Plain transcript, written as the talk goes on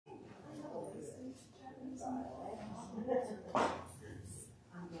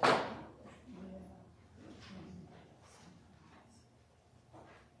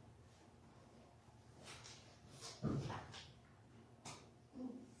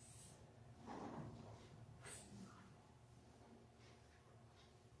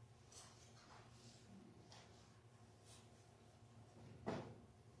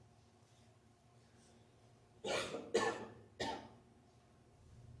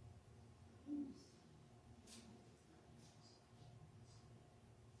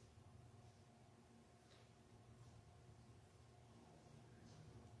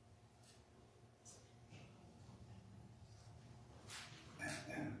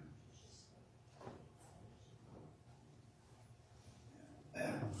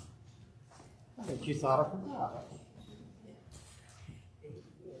She thought I forgot.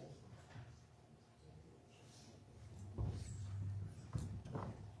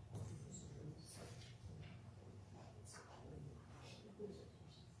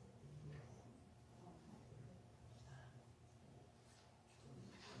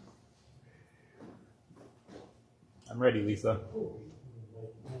 I'm ready, Lisa.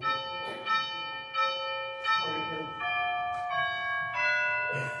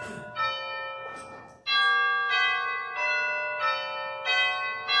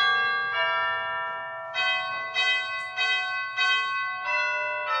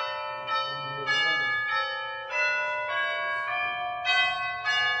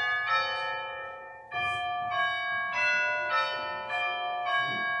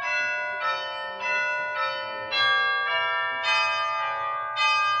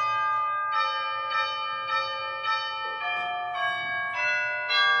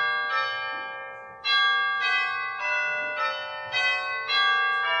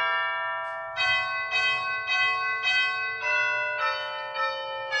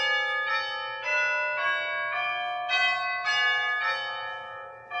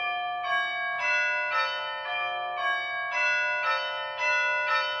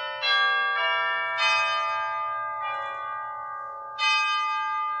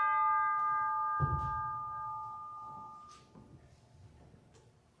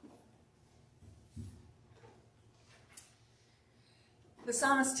 The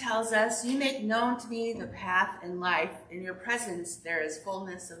psalmist tells us, "You make known to me the path in life. In your presence there is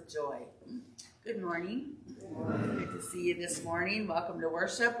fullness of joy." Good morning. Good morning. Good to see you this morning. Welcome to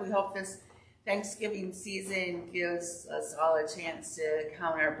worship. We hope this Thanksgiving season gives us all a chance to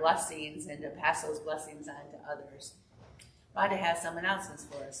count our blessings and to pass those blessings on to others. Rhonda has some announcements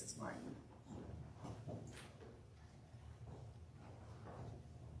for us this morning.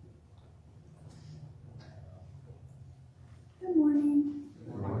 Good morning.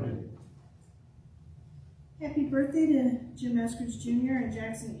 Good morning. Happy birthday to Jim Eskridge Jr. and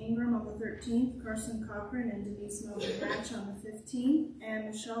Jackson Ingram on the 13th, Carson Cochran and Denise Melvin Hatch on the 15th, and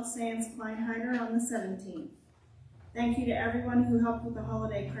Michelle Sands Kleinheider on the 17th. Thank you to everyone who helped with the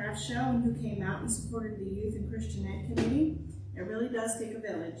holiday craft show and who came out and supported the Youth and Christian Ed Committee. It really does take a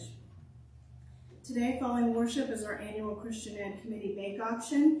village. Today, following worship, is our annual Christian Ed Committee bake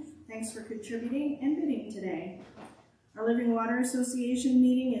auction. Thanks for contributing and bidding today. Our Living Water Association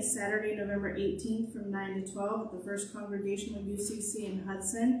meeting is Saturday, November 18th from 9 to 12 at the First Congregational UCC in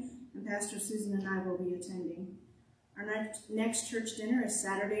Hudson, and Pastor Susan and I will be attending. Our next church dinner is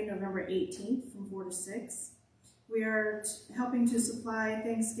Saturday, November 18th from 4 to 6. We are helping to supply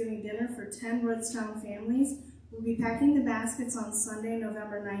Thanksgiving dinner for 10 Rootstown families. We'll be packing the baskets on Sunday,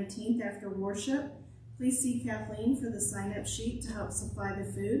 November 19th after worship. Please see Kathleen for the sign-up sheet to help supply the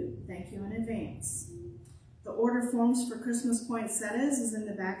food. Thank you in advance. The order forms for Christmas poinsettias is in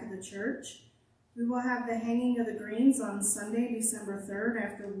the back of the church. We will have the hanging of the greens on Sunday, December 3rd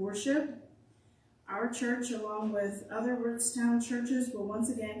after worship. Our church, along with other Rootstown churches, will once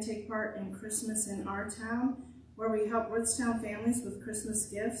again take part in Christmas in Our Town, where we help Rootstown families with Christmas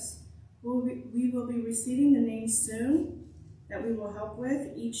gifts. We will be receiving the names soon that we will help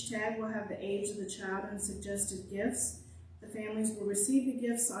with. Each tag will have the age of the child and suggested gifts. The families will receive the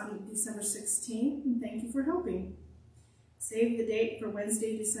gifts on December 16th, and thank you for helping. Save the date for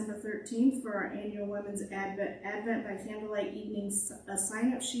Wednesday, December 13th for our annual Women's Advent by Candlelight Evening. A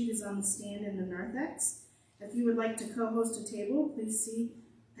sign-up sheet is on the stand in the narthex. If you would like to co-host a table, please see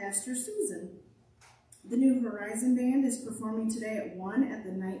Pastor Susan. The New Horizon Band is performing today at 1 at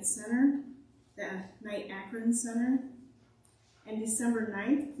the Knight Akron Center. And December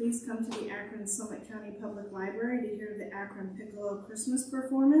 9th, please come to the Akron Summit County Public Library to hear the Akron Piccolo Christmas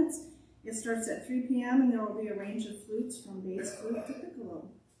performance. It starts at 3 p.m. and there will be a range of flutes from bass flute to piccolo.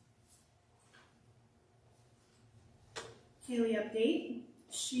 Kaylee update.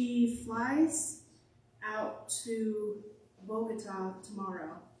 She flies out to Bogota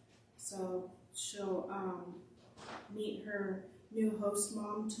tomorrow. So she'll meet her new host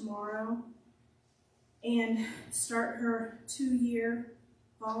mom tomorrow and start her 2-year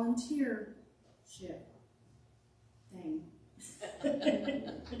volunteership thing.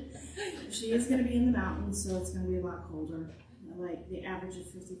 She is going to be in the mountains, so it's going to be a lot colder. Like the average of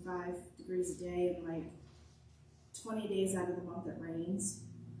 55 degrees a day, and like 20 days out of the month it rains.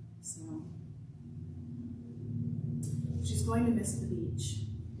 So she's going to miss the beach.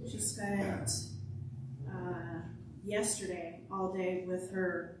 She spent yesterday all day with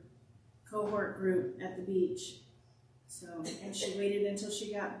her cohort group at the beach. So, and she waited until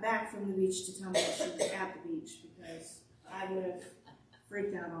she got back from the beach to tell me that she was at the beach, because I would have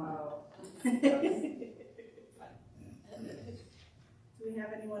freaked out on it. Do we have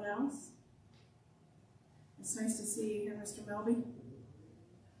anyone else? It's nice to see you here, Mr. Melby.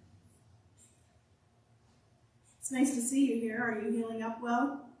 It's nice to see you here. Are you healing up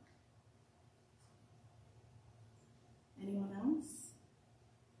well? Anyone else?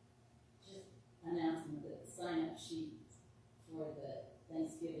 Just announcing the sign-up sheet for the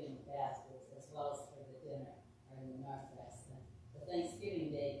Thanksgiving baskets as well as for the dinner are in the Northwest. The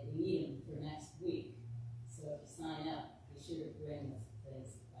Thanksgiving Day, we need them for next week. So if you sign up, be sure to bring the things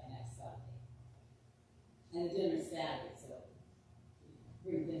by next Sunday. And the dinner's Saturday, so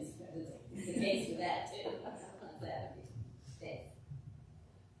bring things. There's a case for that too. On Saturday. Thanks.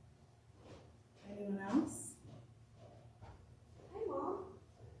 Anyone else? Hi, Mom.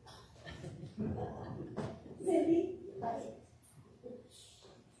 Cindy.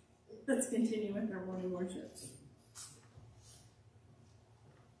 Let's continue with our morning worship.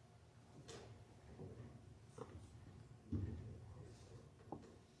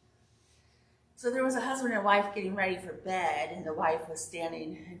 So there was a husband and wife getting ready for bed, and the wife was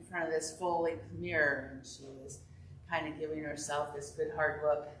standing in front of this full-length mirror, and she was kind of giving herself this good hard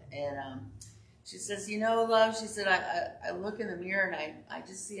look. And she says, "You know, love," she said, I look in the mirror and I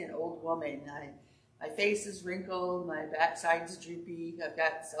just see an old woman. My face is wrinkled, my backside's droopy, I've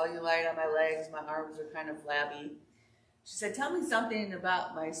got cellulite on my legs, my arms are kind of flabby. She said, "Tell me something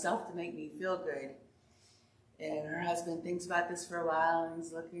about myself to make me feel good." And her husband thinks about this for a while, and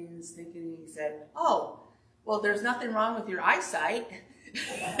he's looking and he's thinking, and he said, "Oh, well, there's nothing wrong with your eyesight."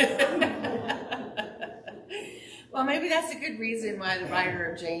 Well, maybe that's a good reason why the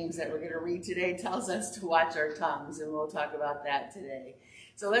writer of James that we're going to read today tells us to watch our tongues, and we'll talk about that today.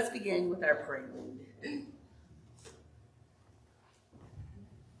 So let's begin with our prelude.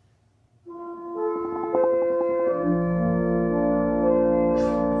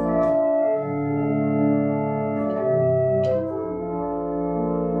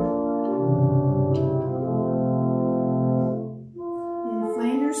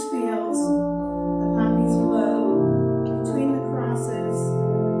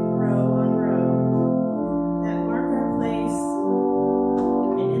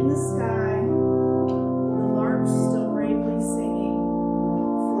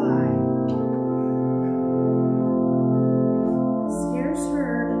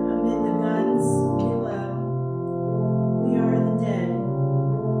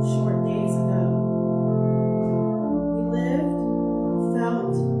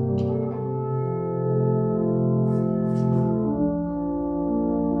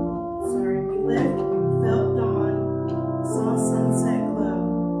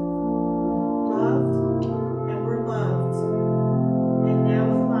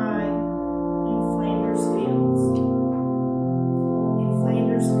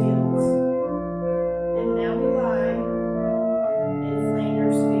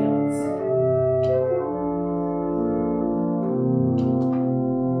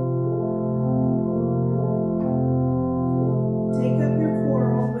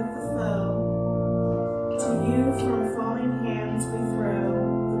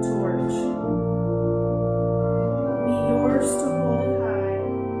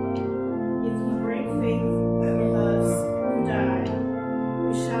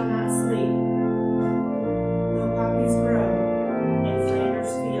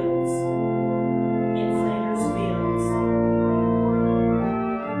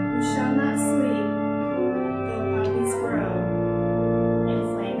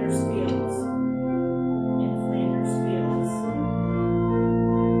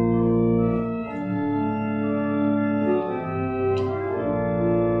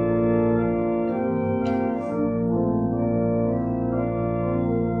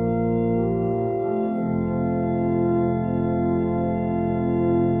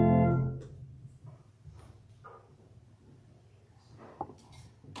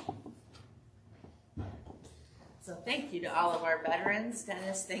 So thank you to all of our veterans.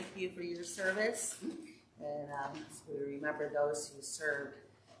 Dennis, thank you for your service. And we remember those who served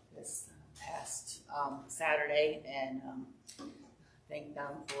this past Saturday, and thank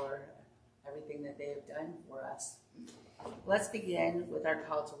them for everything that they have done for us. Let's begin with our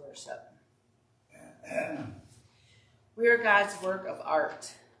call to worship. We are God's work of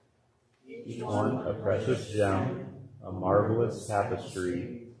art. Each one a precious gem, a marvelous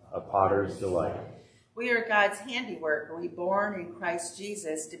tapestry, a potter's delight. We are God's handiwork, reborn in Christ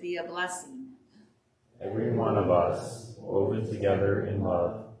Jesus to be a blessing. Every one of us, woven together in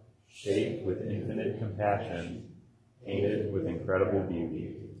love, shaped with infinite compassion, painted with incredible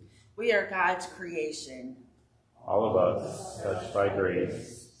beauty. We are God's creation. All of us, touched by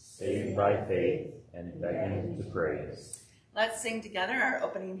grace, saved by faith, and beckoned to praise. Let's sing together our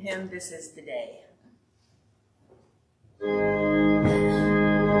opening hymn, This Is the Day.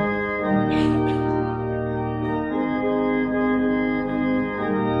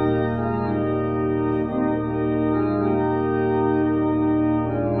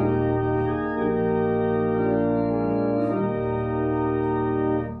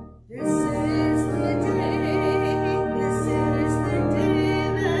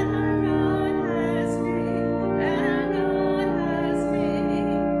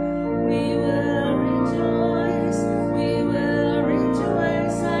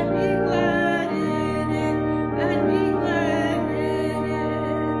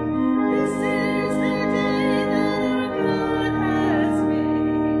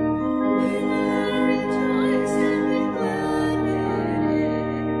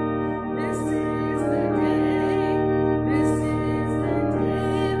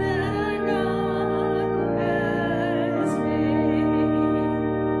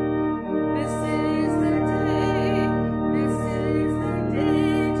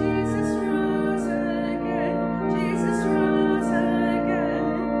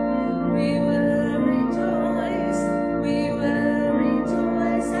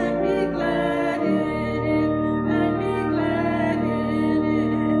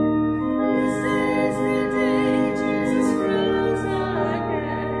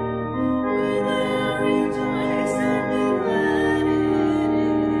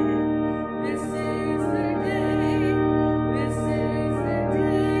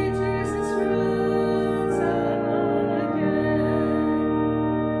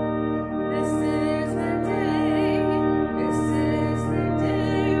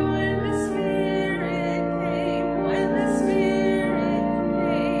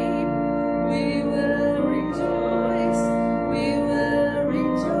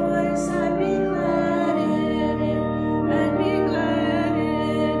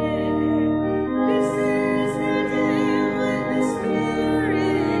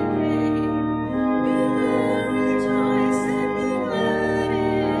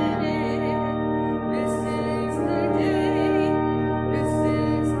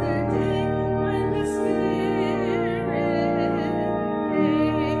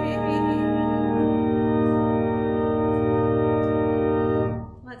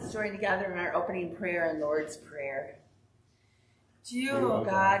 Together in our opening prayer and Lord's Prayer. To you, O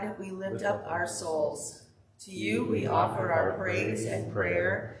God, we lift up our souls. To you we offer our praise and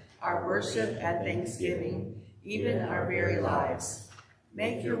prayer, our worship and thanksgiving, even our very lives.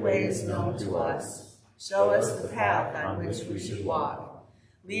 Make your ways known to us. Show us the path on which we should walk.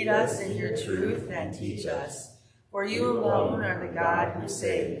 Lead us in your truth and teach us. For you alone are the God who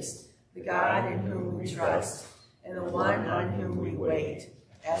saves, the God in whom we trust, and the one on whom we wait.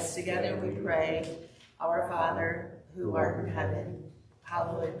 As together we pray, Our Father, who art in heaven,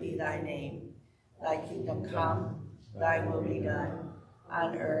 hallowed be thy name. Thy kingdom come, thy will be done,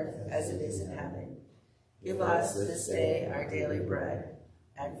 on earth as it is in heaven. Give us this day our daily bread,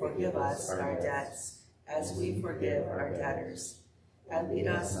 and forgive us our debts, as we forgive our debtors. And lead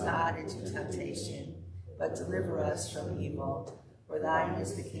us not into temptation, but deliver us from evil. For thine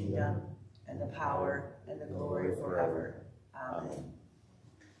is the kingdom, and the power, and the glory forever. Amen.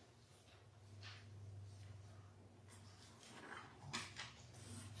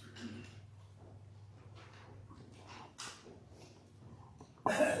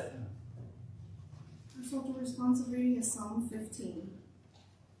 Our Psalter responsive reading is Psalm 15.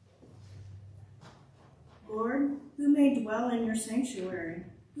 Lord, who may dwell in your sanctuary?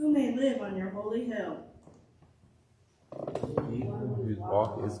 Who may live on your holy hill? He whose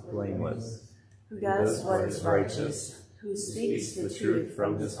walk is blameless, who does what is righteous, who speaks the truth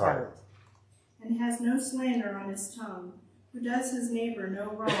from his heart, and has no slander on his tongue, who does his neighbor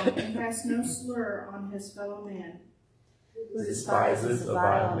no wrong, and casts no slur on his fellow man, who despises a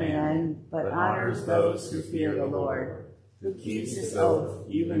vile man, but honors those who fear the Lord, who keeps his oath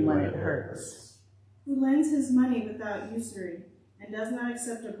even when it hurts, who lends his money without usury, and does not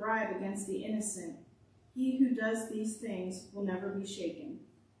accept a bribe against the innocent. He who does these things will never be shaken.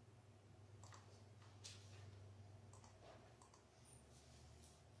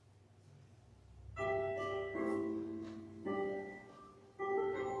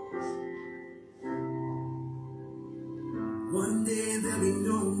 One day there'll be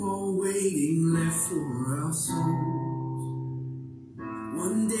no more waiting left for our souls.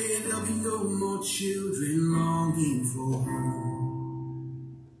 One day there'll be no more children longing for home.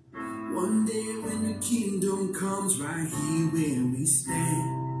 One day when the kingdom comes right here where we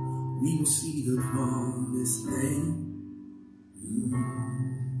stand, we will see the promised land.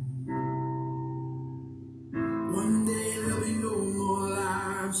 One day there'll be no more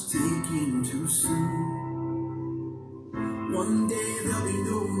lives taken too soon. One day there'll be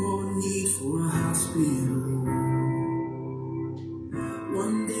no more need for a hospital.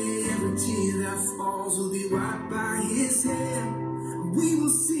 One day every tear that falls will be wiped by his hand. We will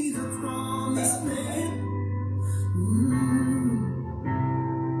see the promised land.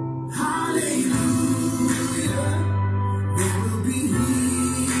 Hallelujah. There will be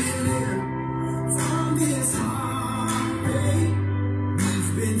healing from this heartache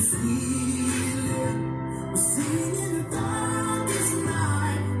we've been feeling. We're singing in the darkest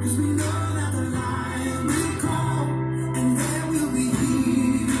night, 'cause we know that the light will come, and there will be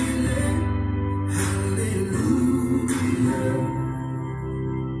healing. Hallelujah.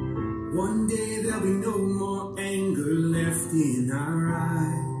 One day there'll be no more anger left in our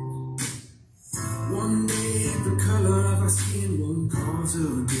eyes. One day the color of our skin won't cause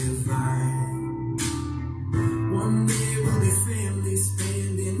a divide. One day we'll be family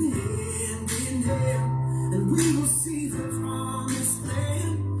standing hand in hand, and we will see the promised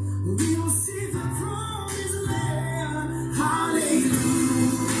land. We will see the promised land.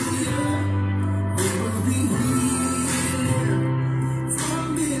 Hallelujah. There will be healing from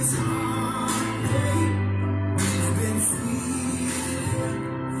this heartache we've been feeling.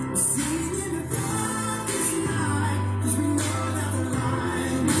 We're singing in the darkest night, 'cause we know that the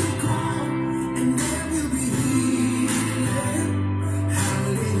light will come, and there will be healing.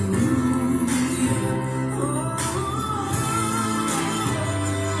 Hallelujah. Oh,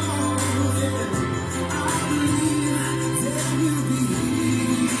 yeah. I believe there will be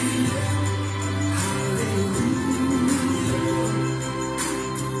healing. Hallelujah.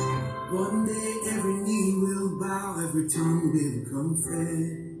 One day every knee will bow, every tongue will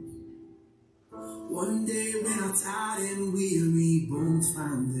confess. One day when our tired and weary bones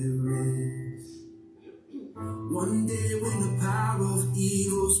find their rest. One day when the power of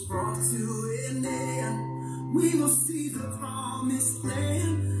evil's brought to an end, we will see the promised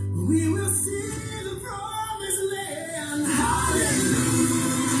land. We will see the promised land. Hallelujah.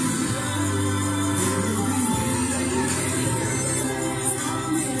 There will be healing from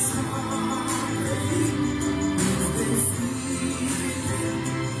this heartache we've been feeling.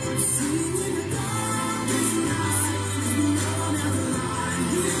 Sing in the darkest night, 'cause we know that the light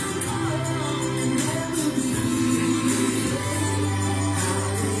will come, and there will be healing.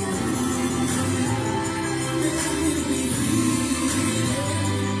 Hallelujah. There will be healing.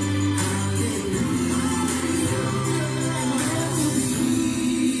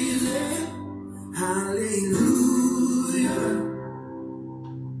 Hallelujah. Hallelujah.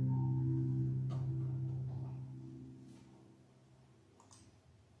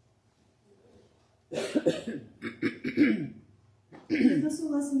 The epistle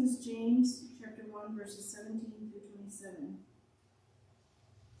lesson is James chapter 1, verses 17 through 27.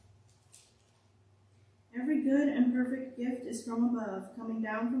 Every good and perfect gift is from above, coming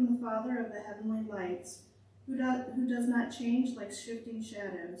down from the Father of the heavenly lights, who does not change like shifting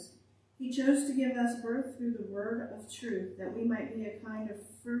shadows. He chose to give us birth through the word of truth, that we might be a kind of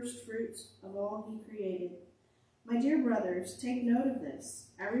first fruits of all he created. My dear brothers, take note of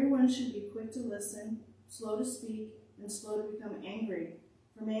this. Everyone should be quick to listen, slow to speak, and slow to become angry.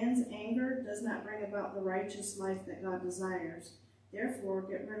 For man's anger does not bring about the righteous life that God desires. Therefore,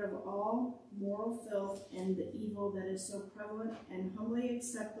 get rid of all moral filth and the evil that is so prevalent, and humbly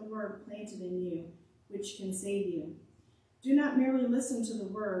accept the word planted in you, which can save you. Do not merely listen to the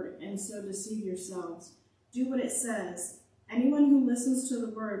word and so deceive yourselves. Do what it says. Anyone who listens to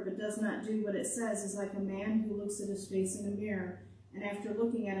the word but does not do what it says is like a man who looks at his face in a mirror, and after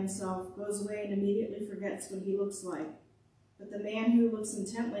looking at himself goes away and immediately forgets what he looks like. But the man who looks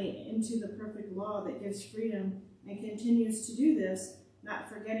intently into the perfect law that gives freedom and continues to do this, not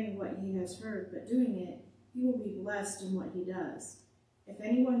forgetting what he has heard, but doing it, he will be blessed in what he does. If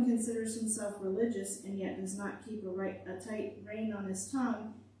anyone considers himself religious and yet does not keep a tight rein on his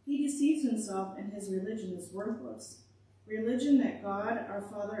tongue, he deceives himself and his religion is worthless. Religion that God, our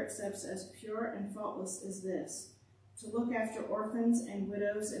Father, accepts as pure and faultless is this: to look after orphans and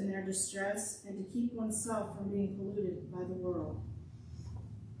widows in their distress, and to keep oneself from being polluted by the world.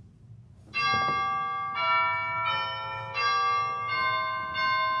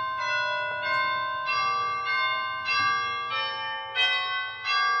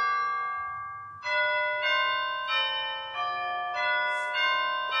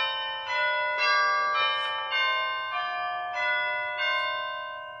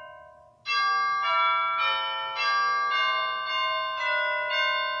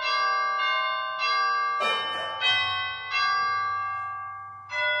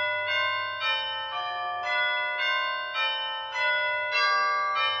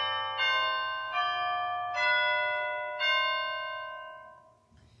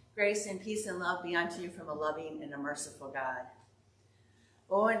 Grace and peace and love be unto you from a loving and a merciful God.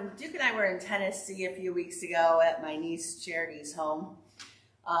 Well, when Duke and I were in Tennessee a few weeks ago at my niece Charity's home,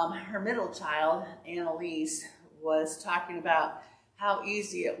 her middle child, Annalise, was talking about how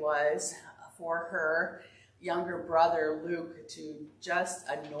easy it was for her younger brother, Luke, to just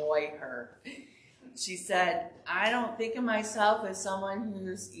annoy her. She said, I don't think of myself as someone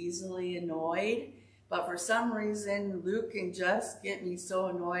who's easily annoyed, but for some reason, Luke can just get me so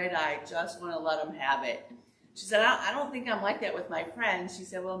annoyed, I just want to let him have it. She said, I don't think I'm like that with my friends. She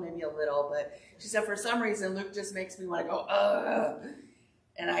said, well, maybe a little, but she said, for some reason, Luke just makes me want to go, ugh.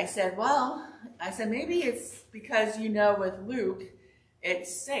 And I said, maybe it's because you know with Luke,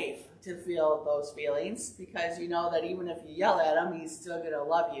 it's safe to feel those feelings because you know that even if you yell at him, he's still going to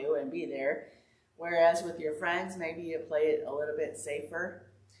love you and be there. Whereas with your friends, maybe you play it a little bit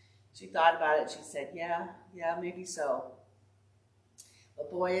safer. She thought about it. She said, yeah, maybe so.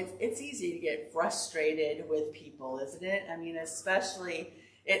 But boy, it's easy to get frustrated with people, isn't it? I mean, especially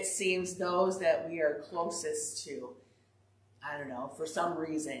it seems those that we are closest to. I don't know, for some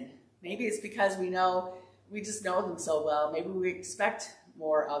reason. Maybe it's because we just know them so well. Maybe we expect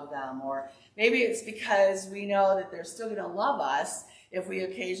more of them. Or maybe it's because we know that they're still going to love us if we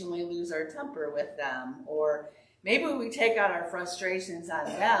occasionally lose our temper with them. Or maybe we take out our frustrations on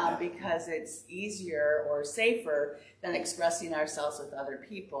them because it's easier or safer than expressing ourselves with other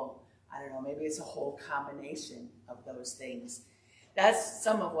people. I don't know, maybe it's a whole combination of those things. That's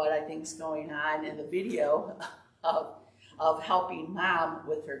some of what I think is going on in the video of helping Mom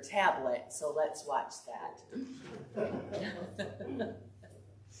with her tablet. So let's watch that.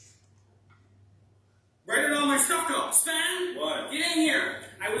 Where did all my stuff go? Stan? What? Get in here.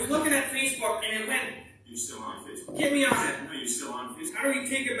 I was looking at Facebook and it went. You still on Facebook? Get me on it. No, you still on Facebook? How do we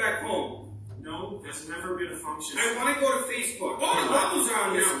take it back home? No, that's never been a function. I want to go to Facebook. Oh, the bubbles are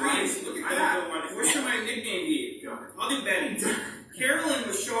on now, please. Look at I don't know that. What should my nickname be? I'll do Betty. Carolyn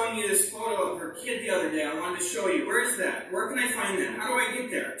was showing me this photo of her kid the other day. I wanted to show you. Where is that? Where can I find that? How do I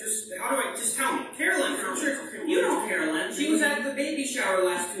get there? Just tell me. Carolyn, from church. You know Carolyn. She was at the baby shower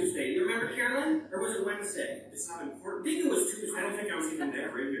last Tuesday. You remember Carolyn? Or was it Wednesday? It's not important. I think it was Tuesday. I don't think I was even there.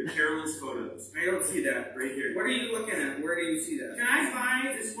 Right here. Carolyn's photos. I don't see that. Right here. What are you looking at? Where do you see that? Can I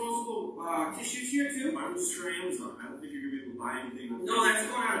buy disposable tissues here too? I would just try Amazon. I don't think you're going to be able to buy anything. No, that's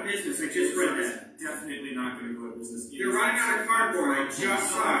going out of business. I just read that. Definitely not going to go out of business. You're running out of cardboard. I just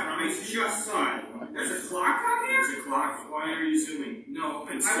saw it. There's a clock on here? There's a clock. Why are you zooming? No,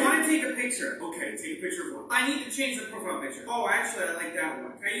 I want to take a picture. Okay, take a picture of what? I need to change the profile picture. Oh, actually, I like that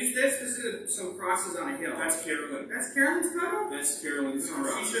one. Can I use this? This is some crosses on a hill. That's Carolyn. That's Carolyn's photo? That's Carolyn's She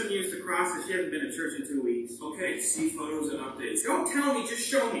cross. shouldn't use the crosses. She hasn't been to church in 2 weeks. Okay, see photos and updates. Don't tell me, just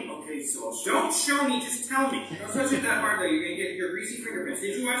show me. Okay, so I'll show Don't show me, just tell me. Don't touch it that hard though. You're going to get your greasy fingerprints.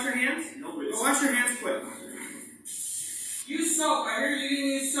 Did you wash your hands? No, but Go wash your hands quick. Use soap. I hear you didn't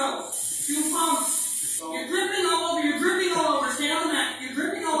use soap. 2 pumps. You're dripping all over. You're dripping all over. Stay on the mat. You're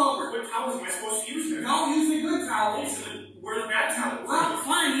dripping all over. What towels am I supposed to use here? No, use the good towels. Where are the bad towels? Well,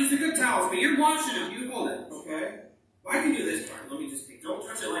 fine. Use the good towels, but you're washing them. You hold it. Okay? Well, I can do this part. Let me just take. Don't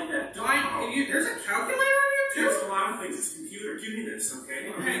touch it like that. There's a calculator on here There's too? a lot of things. It's a computer. Give me this, okay?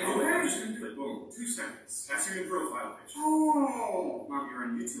 Okay, I'm okay. just going to do it. Boom. 2 seconds. That's your new profile picture. Oh. Mom, you're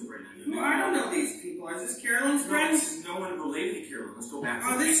on YouTube right now. I don't know these people. Is this Carolyn's No, friends? this is no one related to Carolyn. Let's go back.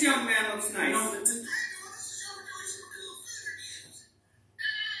 Oh, this young man looks nice. No, this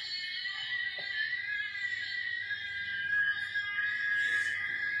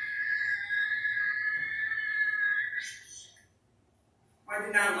I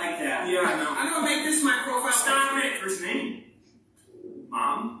did not like that. Yeah, I know. I'm going to make this my profile. Stop it. First name?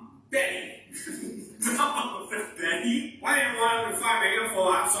 Mom? Betty. No, Betty? Well, I didn't want him to find my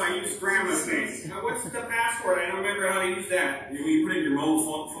info out, so I used Grandma's name. Now, what's the password? I don't remember how to use that. You put in your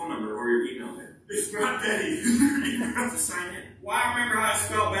mobile phone number or your email there. It's not Betty. You have to sign in. Well, I don't remember how to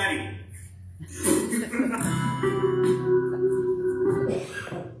spell Betty.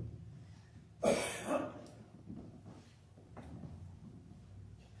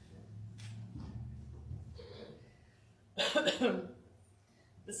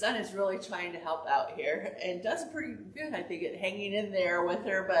 The son is really trying to help out here and does pretty good, I think, at hanging in there with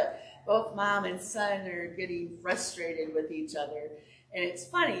her, but both mom and son are getting frustrated with each other. And it's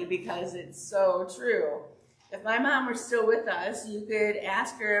funny because it's so true. If my mom were still with us, you could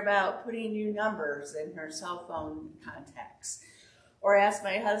ask her about putting new numbers in her cell phone contacts, or ask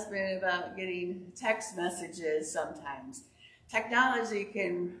my husband about getting text messages sometimes. Technology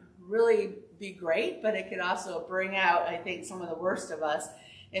can really be great, but it could also bring out, I think, some of the worst of us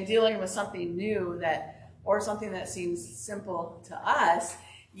in dealing with something new or something that seems simple to us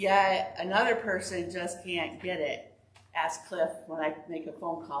yet another person just can't get it. Ask Cliff when I make a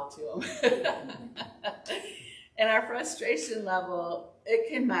phone call to him. And our frustration level, it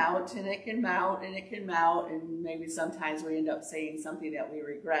can mount and it can mount and it can mount, and maybe sometimes we end up saying something that we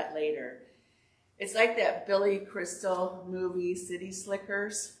regret later. It's like that Billy Crystal movie, City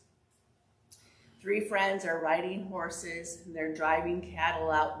Slickers. 3 friends are riding horses and they're driving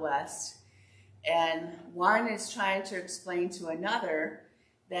cattle out west. And one is trying to explain to another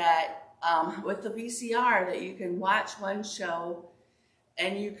that with the VCR that you can watch one show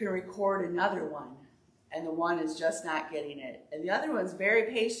and you can record another one. And the one is just not getting it. And the other one's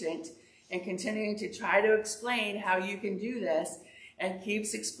very patient and continuing to try to explain how you can do this, and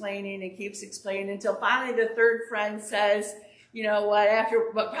keeps explaining until finally the third friend says, you know what,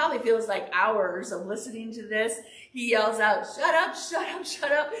 after what probably feels like hours of listening to this, he yells out, shut up, shut up,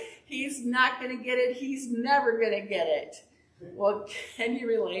 shut up. He's not going to get it. He's never going to get it. Well, can you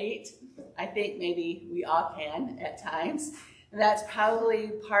relate? I think maybe we all can at times. And that's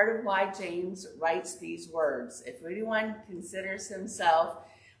probably part of why James writes these words. If anyone considers himself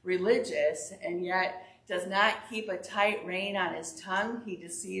religious and yet does not keep a tight rein on his tongue, he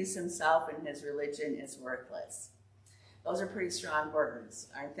deceives himself and his religion is worthless. Those are pretty strong words,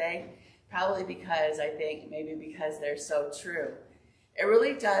 aren't they? Probably because maybe because they're so true. It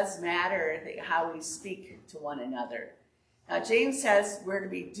really does matter how we speak to one another. Now, James says we're to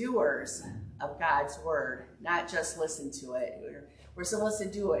be doers of God's word, not just listen to it. We're supposed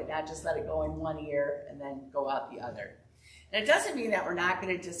to do it, not just let it go in one ear and then go out the other. And it doesn't mean that we're not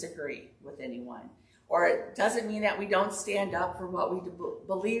going to disagree with anyone, or it doesn't mean that we don't stand up for what we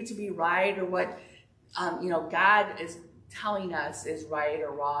believe to be right, or what God is telling us is right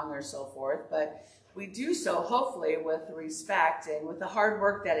or wrong or so forth. But we do so hopefully with respect and with the hard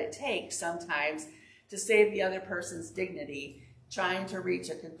work that it takes sometimes to save the other person's dignity, trying to reach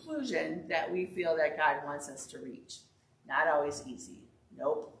a conclusion that we feel that God wants us to reach. Not always easy.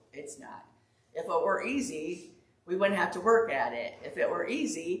 Nope, it's not. If it were easy, we wouldn't have to work at it. If it were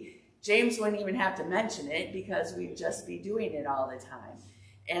easy, James wouldn't even have to mention it, because we'd just be doing it all the time.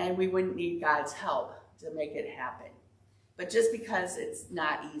 And we wouldn't need God's help to make it happen. But just because it's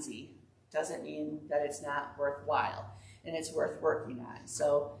not easy doesn't mean that it's not worthwhile and it's worth working on.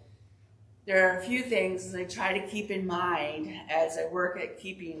 So there are a few things I try to keep in mind as I work at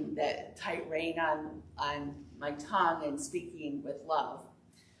keeping that tight rein on my tongue and speaking with love.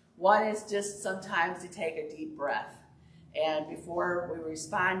 One is just sometimes to take a deep breath. And before we're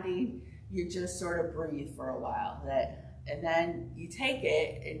responding, you just sort of breathe for a while. And then you take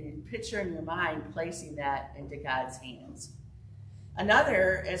it and you picture in your mind placing that into God's hands.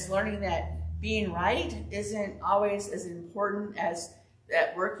 Another is learning that being right isn't always as important as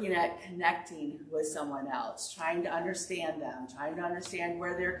that working at connecting with someone else, trying to understand them, trying to understand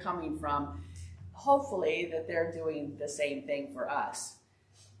where they're coming from, hopefully that they're doing the same thing for us.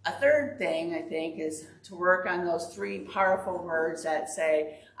 A third thing, I think, is to work on those 3 powerful words that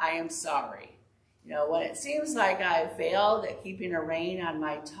say, I am sorry. You know, when it seems like I've failed at keeping a rein on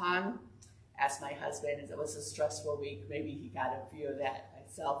my tongue, ask my husband, as it was a stressful week, maybe he got a few of that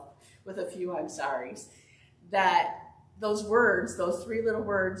myself, with a few I'm sorry's, that those words, those 3 little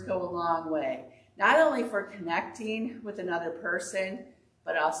words go a long way. Not only for connecting with another person,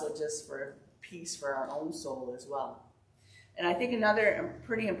 but also just for peace for our own soul as well. And I think another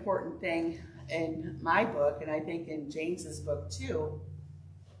pretty important thing in my book, and I think in James's book too,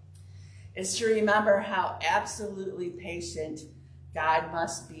 is to remember how absolutely patient God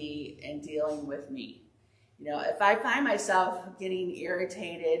must be in dealing with me. You know, if I find myself getting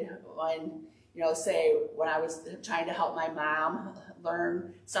irritated when, say when I was trying to help my mom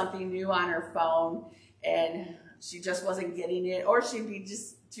learn something new on her phone and she just wasn't getting it, or she'd be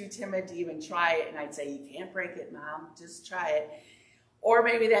just too timid to even try it, and I'd say, you can't break it, Mom, just try it. Or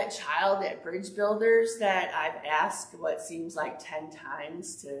maybe that child at Bridge Builders that I've asked what seems like 10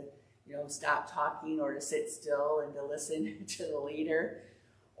 times to, stop talking or to sit still and to listen to the leader.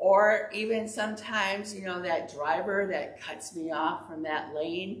 Or even sometimes, that driver that cuts me off from that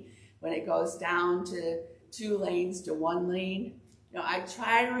lane when it goes down to 2 lanes to 1 lane. I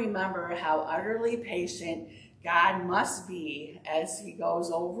try to remember how utterly patient God must be as he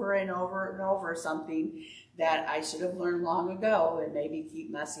goes over and over and over something that I should have learned long ago and maybe keep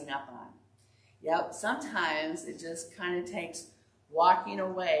messing up on. Yep, sometimes it just kind of takes walking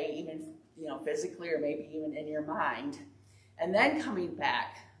away, even physically or maybe even in your mind, and then coming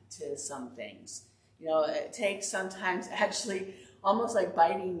back to some things. It takes sometimes actually almost like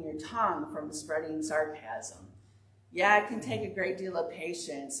biting your tongue from spreading sarcasm. Yeah, it can take a great deal of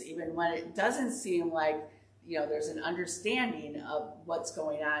patience, even when it doesn't seem like there's an understanding of what's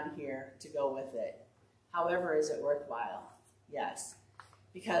going on here to go with it. However, is it worthwhile? Yes.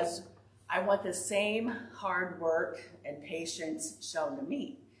 Because I want the same hard work and patience shown to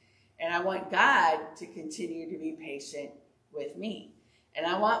me. And I want God to continue to be patient with me. And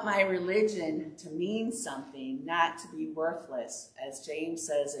I want my religion to mean something, not to be worthless, as James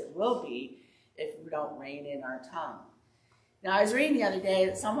says it will be if we don't rein in our tongue. Now, I was reading the other day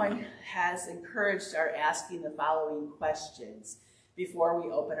that someone has encouraged our asking the following questions before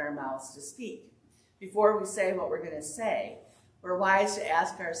we open our mouths to speak. Before we say what we're going to say, we're wise to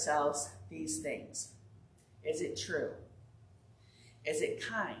ask ourselves these things. Is it true? Is it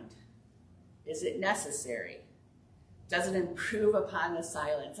kind? Is it necessary? Does it improve upon the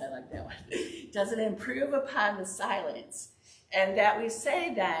silence? I like that one. Does it improve upon the silence? And that we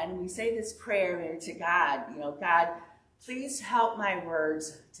say this prayer to God, God, please help my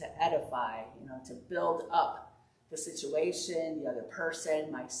words to edify, to build up the situation, the other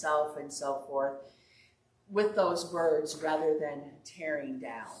person, myself, and so forth, with those words rather than tearing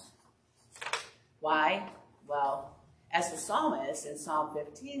down. Why? Well, as the psalmist in Psalm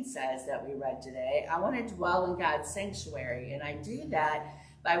 15 says that we read today, I want to dwell in God's sanctuary, and I do that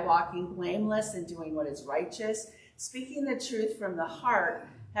by walking blameless and doing what is righteous, speaking the truth from the heart,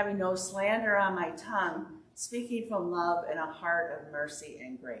 having no slander on my tongue, speaking from love and a heart of mercy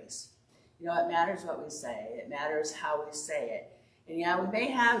and grace. It matters what we say. It matters how we say it. And we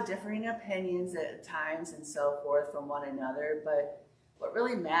may have differing opinions at times and so forth from one another, but what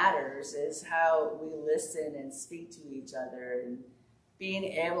really matters is how we listen and speak to each other and being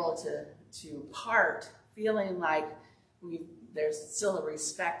able to part, feeling like there's still a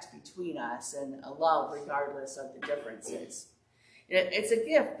respect between us and a love regardless of the differences. It's a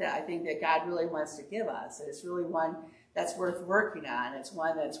gift that I think that God really wants to give us. It's really one that's worth working on. It's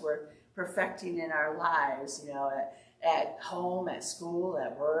one that's worth perfecting in our lives, at home, at school,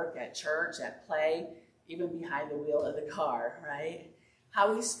 at work, at church, at play, even behind the wheel of the car, right?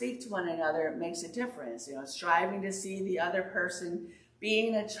 How we speak to one another makes a difference, striving to see the other person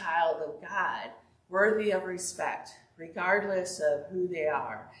being a child of God, worthy of respect, regardless of who they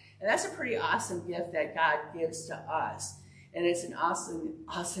are. And that's a pretty awesome gift that God gives to us. And it's an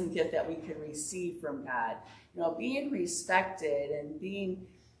awesome gift that we can receive from God. Being respected and being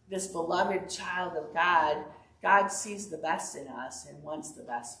this beloved child of God, God sees the best in us and wants the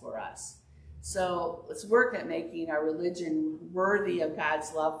best for us. So let's work at making our religion worthy of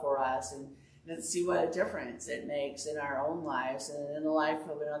God's love for us, and let's see what a difference it makes in our own lives and in the life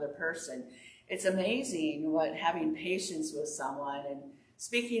of another person. It's amazing what having patience with someone and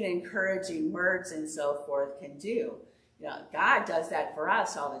speaking encouraging words and so forth can do. God does that for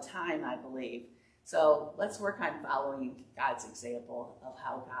us all the time, I believe. So let's work on following God's example of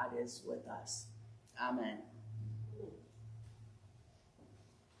how God is with us. Amen.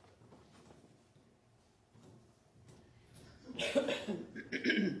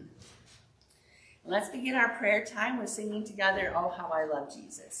 Let's begin our prayer time with singing together, Oh, How I Love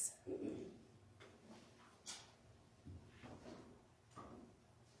Jesus.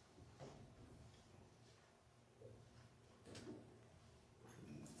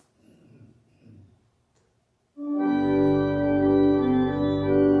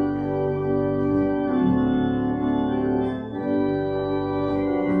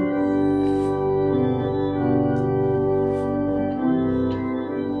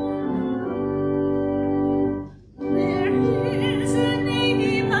 There is a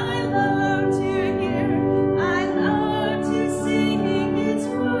name I love.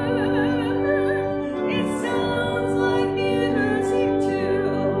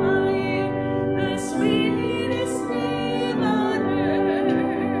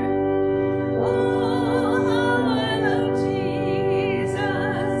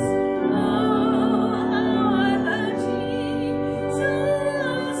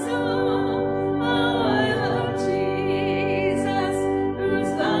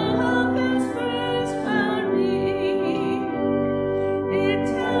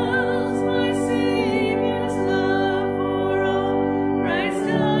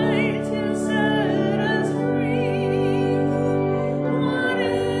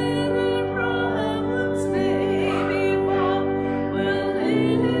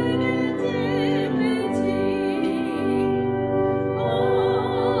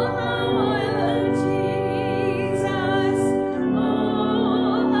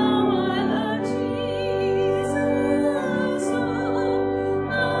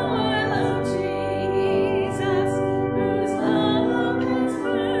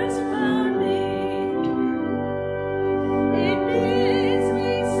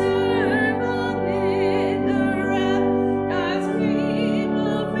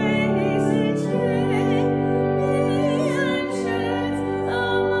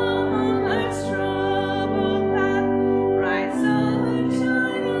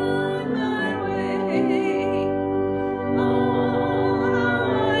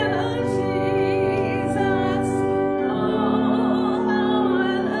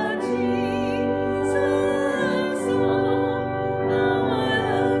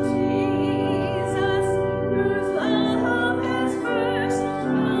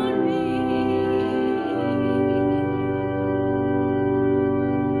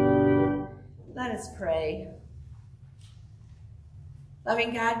 us pray.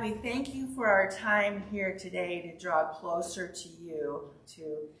 Loving God, we thank you for our time here today to draw closer to you,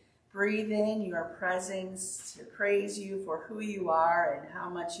 to breathe in your presence, to praise you for who you are and how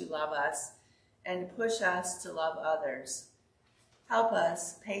much you love us, and push us to love others. Help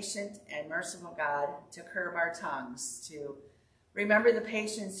us, patient and merciful God, to curb our tongues, to remember the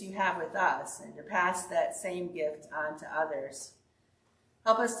patience you have with us, and to pass that same gift on to others.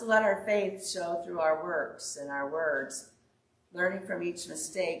 Help us to let our faith show through our works and our words, learning from each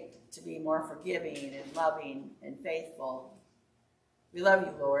mistake to be more forgiving and loving and faithful. We love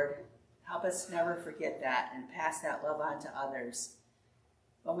you, Lord. Help us never forget that and pass that love on to others.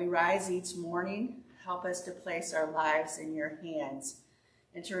 When we rise each morning, help us to place our lives in your hands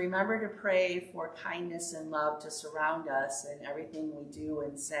and to remember to pray for kindness and love to surround us in everything we do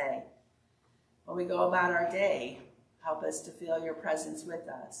and say. When we go about our day, help us to feel your presence with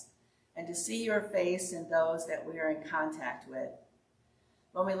us and to see your face in those that we are in contact with.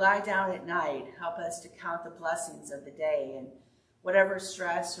 When we lie down at night, help us to count the blessings of the day, and whatever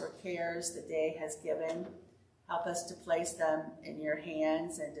stress or cares the day has given, help us to place them in your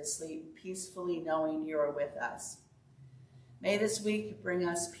hands and to sleep peacefully knowing you are with us. May this week bring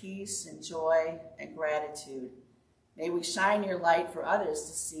us peace and joy and gratitude. May we shine your light for others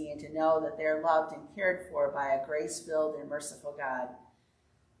to see and to know that they're loved and cared for by a grace-filled and merciful God.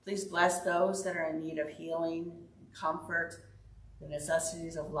 Please bless those that are in need of healing and comfort, the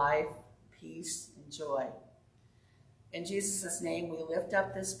necessities of life, peace, and joy. In Jesus' name, we lift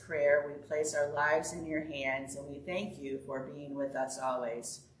up this prayer. We place our lives in your hands, and we thank you for being with us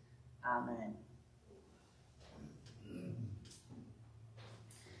always. Amen.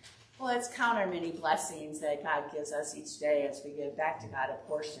 Well, let's count our many blessings that God gives us each day as we give back to God a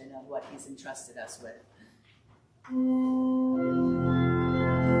portion of what he's entrusted us with.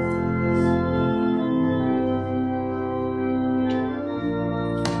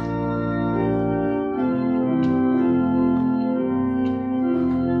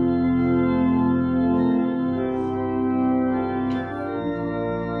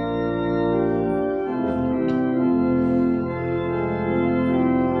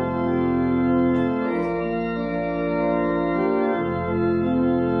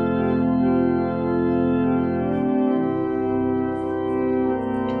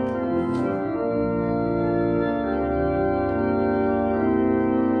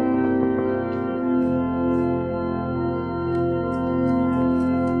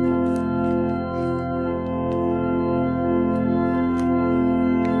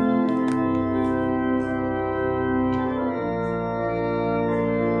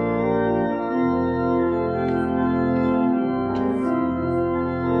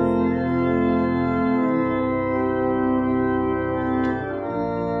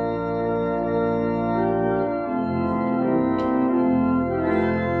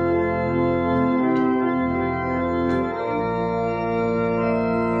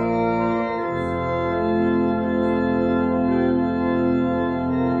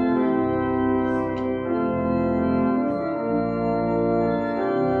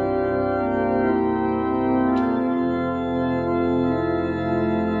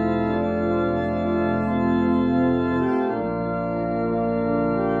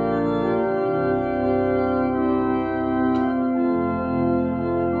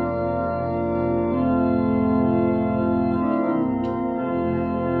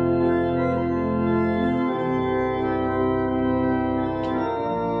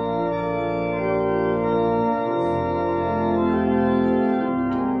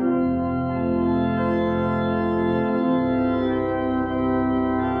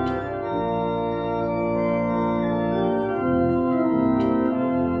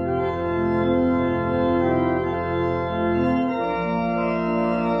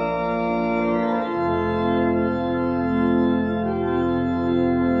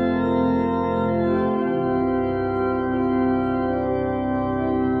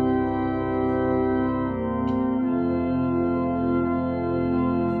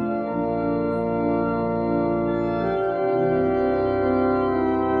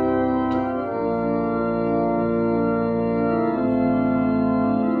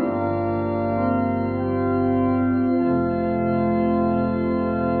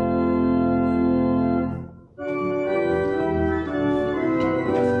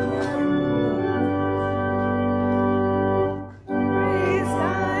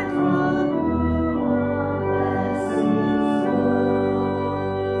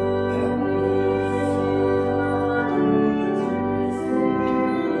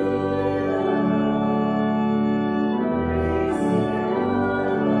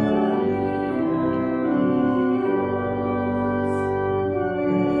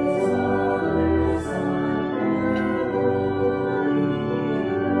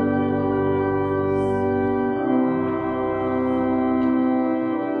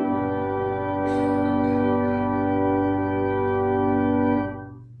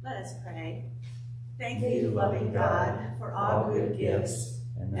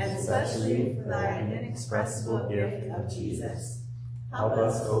 and especially for thy inexpressible gift of Jesus. Help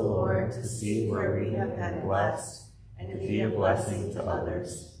us, O Lord, to see where we have been blessed and to be a blessing to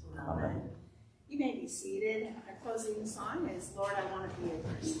others. Amen. You may be seated. Our closing song is Lord, I Want to Be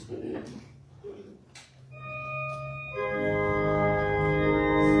Yours.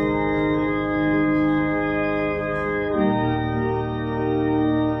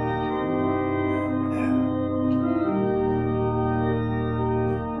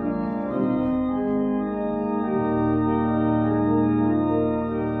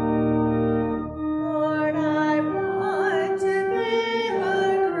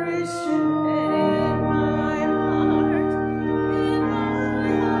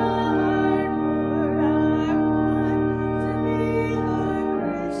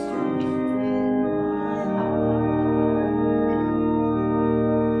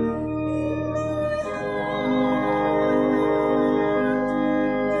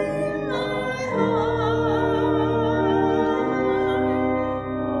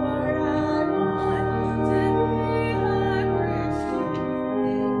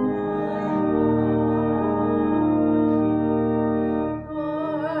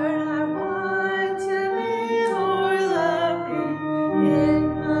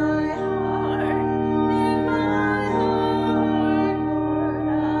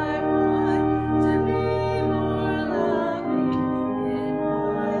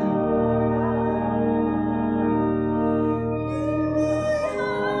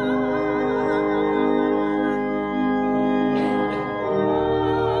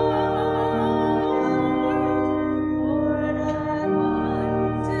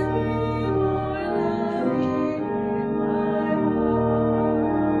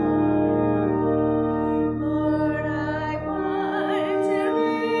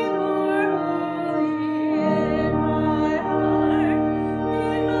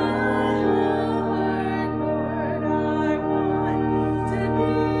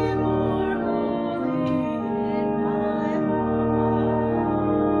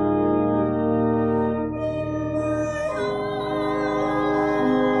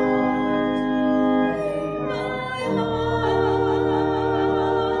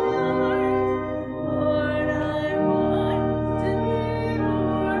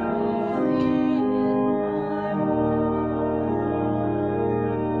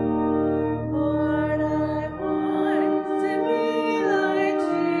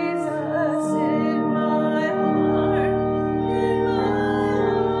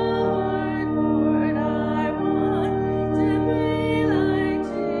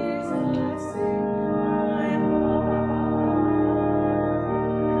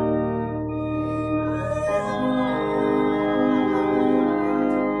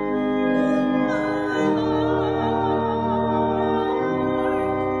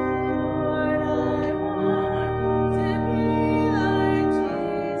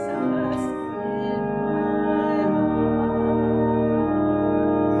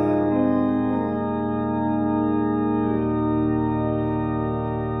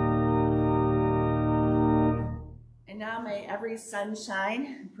 Every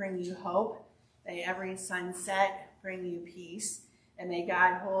sunshine bring you hope. May every sunset bring you peace. And may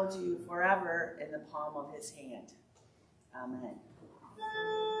God hold you forever in the palm of his hand. Amen.